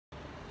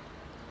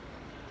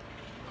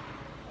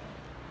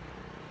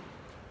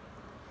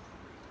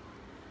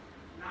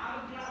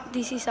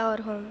This is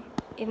our home.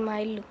 ఇది మా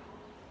ఇల్లు.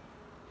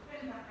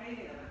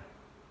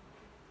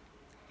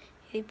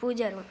 ఇది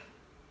పూజ room.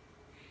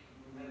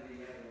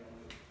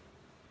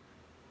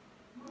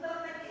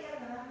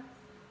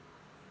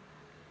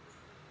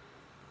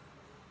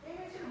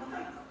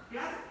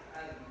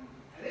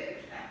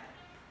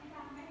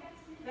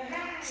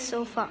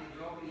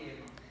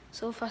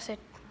 Sofa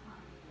set,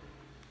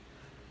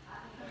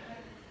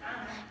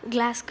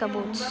 glass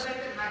cupboards,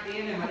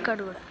 అక్కడ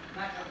కూడా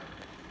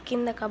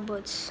కింద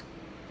కబోర్డ్స్.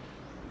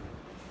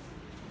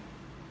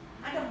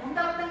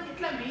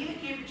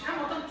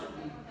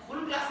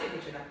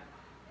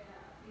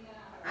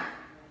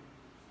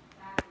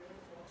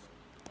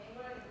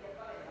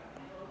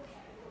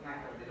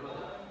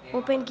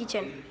 Open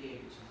kitchen,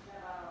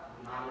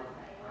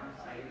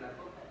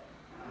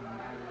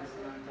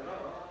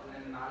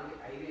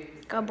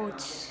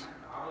 cupboards.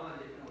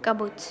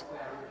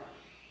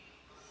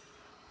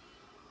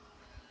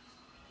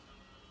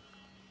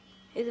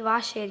 ఇది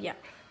వాష్ ఏరియా.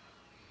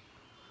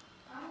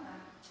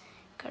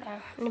 ఇక్కడ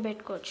అన్ని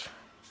పెట్టుకోవచ్చు.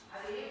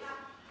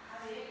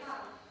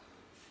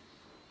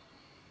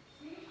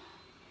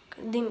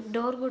 దీనికి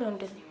డోర్ కూడా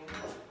ఉంటుంది.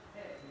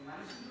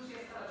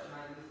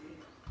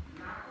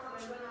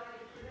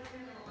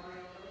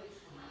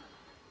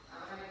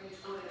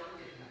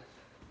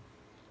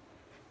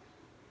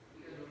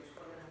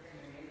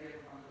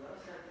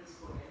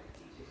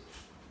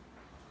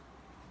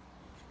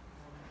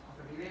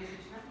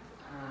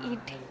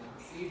 ఇటు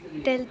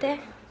వెళ్తే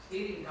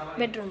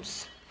బెడ్రూమ్స్.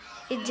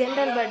 ఇది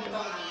జనరల్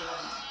బెడ్రూమ్,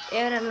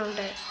 ఎవరన్నా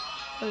ఉండడానికి.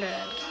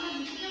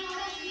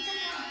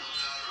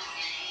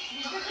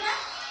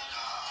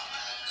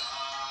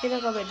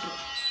 ఇదొక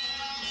బెడ్రూమ్.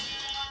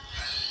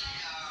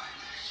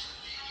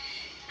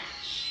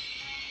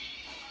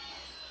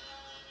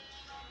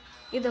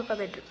 ఇదొక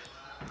bedroom,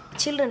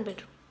 children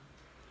bedroom.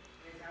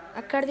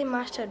 అక్కడిది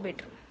master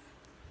bedroom.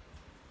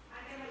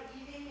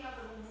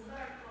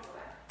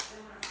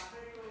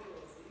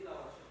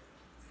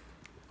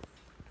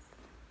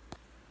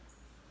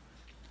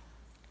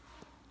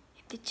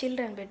 ఇది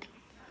చిల్డ్రన్ బెడ్రూమ్.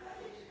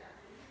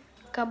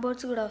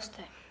 కబోర్డ్స్ కూడా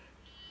వస్తాయి.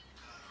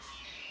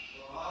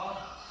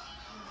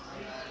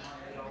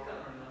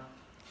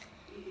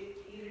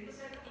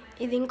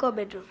 ఇది ఇంకో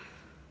బెడ్రూమ్.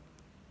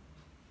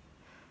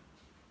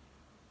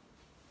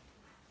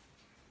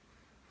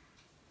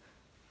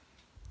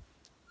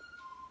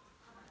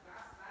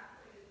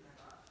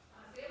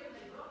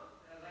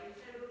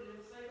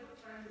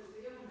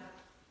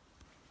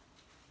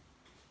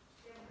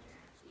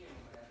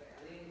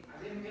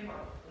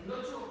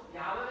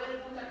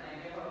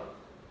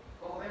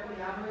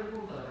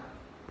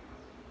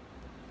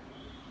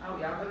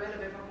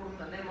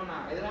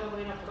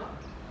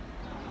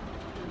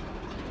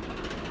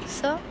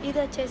 సో ఇది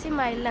వచ్చేసి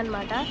మా ఇల్లు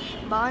అనమాట.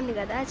 బాగుంది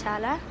కదా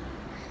చాలా.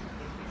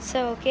 సో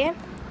ఓకే,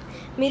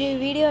 మీరు ఈ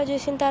వీడియో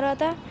చూసిన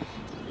తర్వాత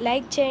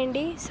లైక్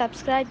చేయండి,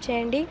 సబ్స్క్రైబ్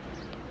చేయండి.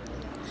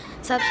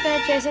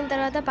 సబ్స్క్రైబ్ చేసిన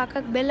తర్వాత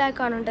పక్కకు బెల్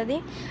ఐకాన్ ఉంటుంది,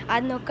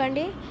 అది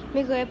నొక్కండి.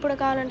 మీకు ఎప్పుడు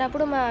కావాలంటే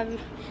అప్పుడు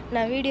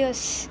నా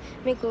వీడియోస్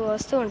మీకు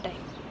వస్తూ ఉంటాయి.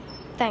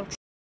 థ్యాంక్స్.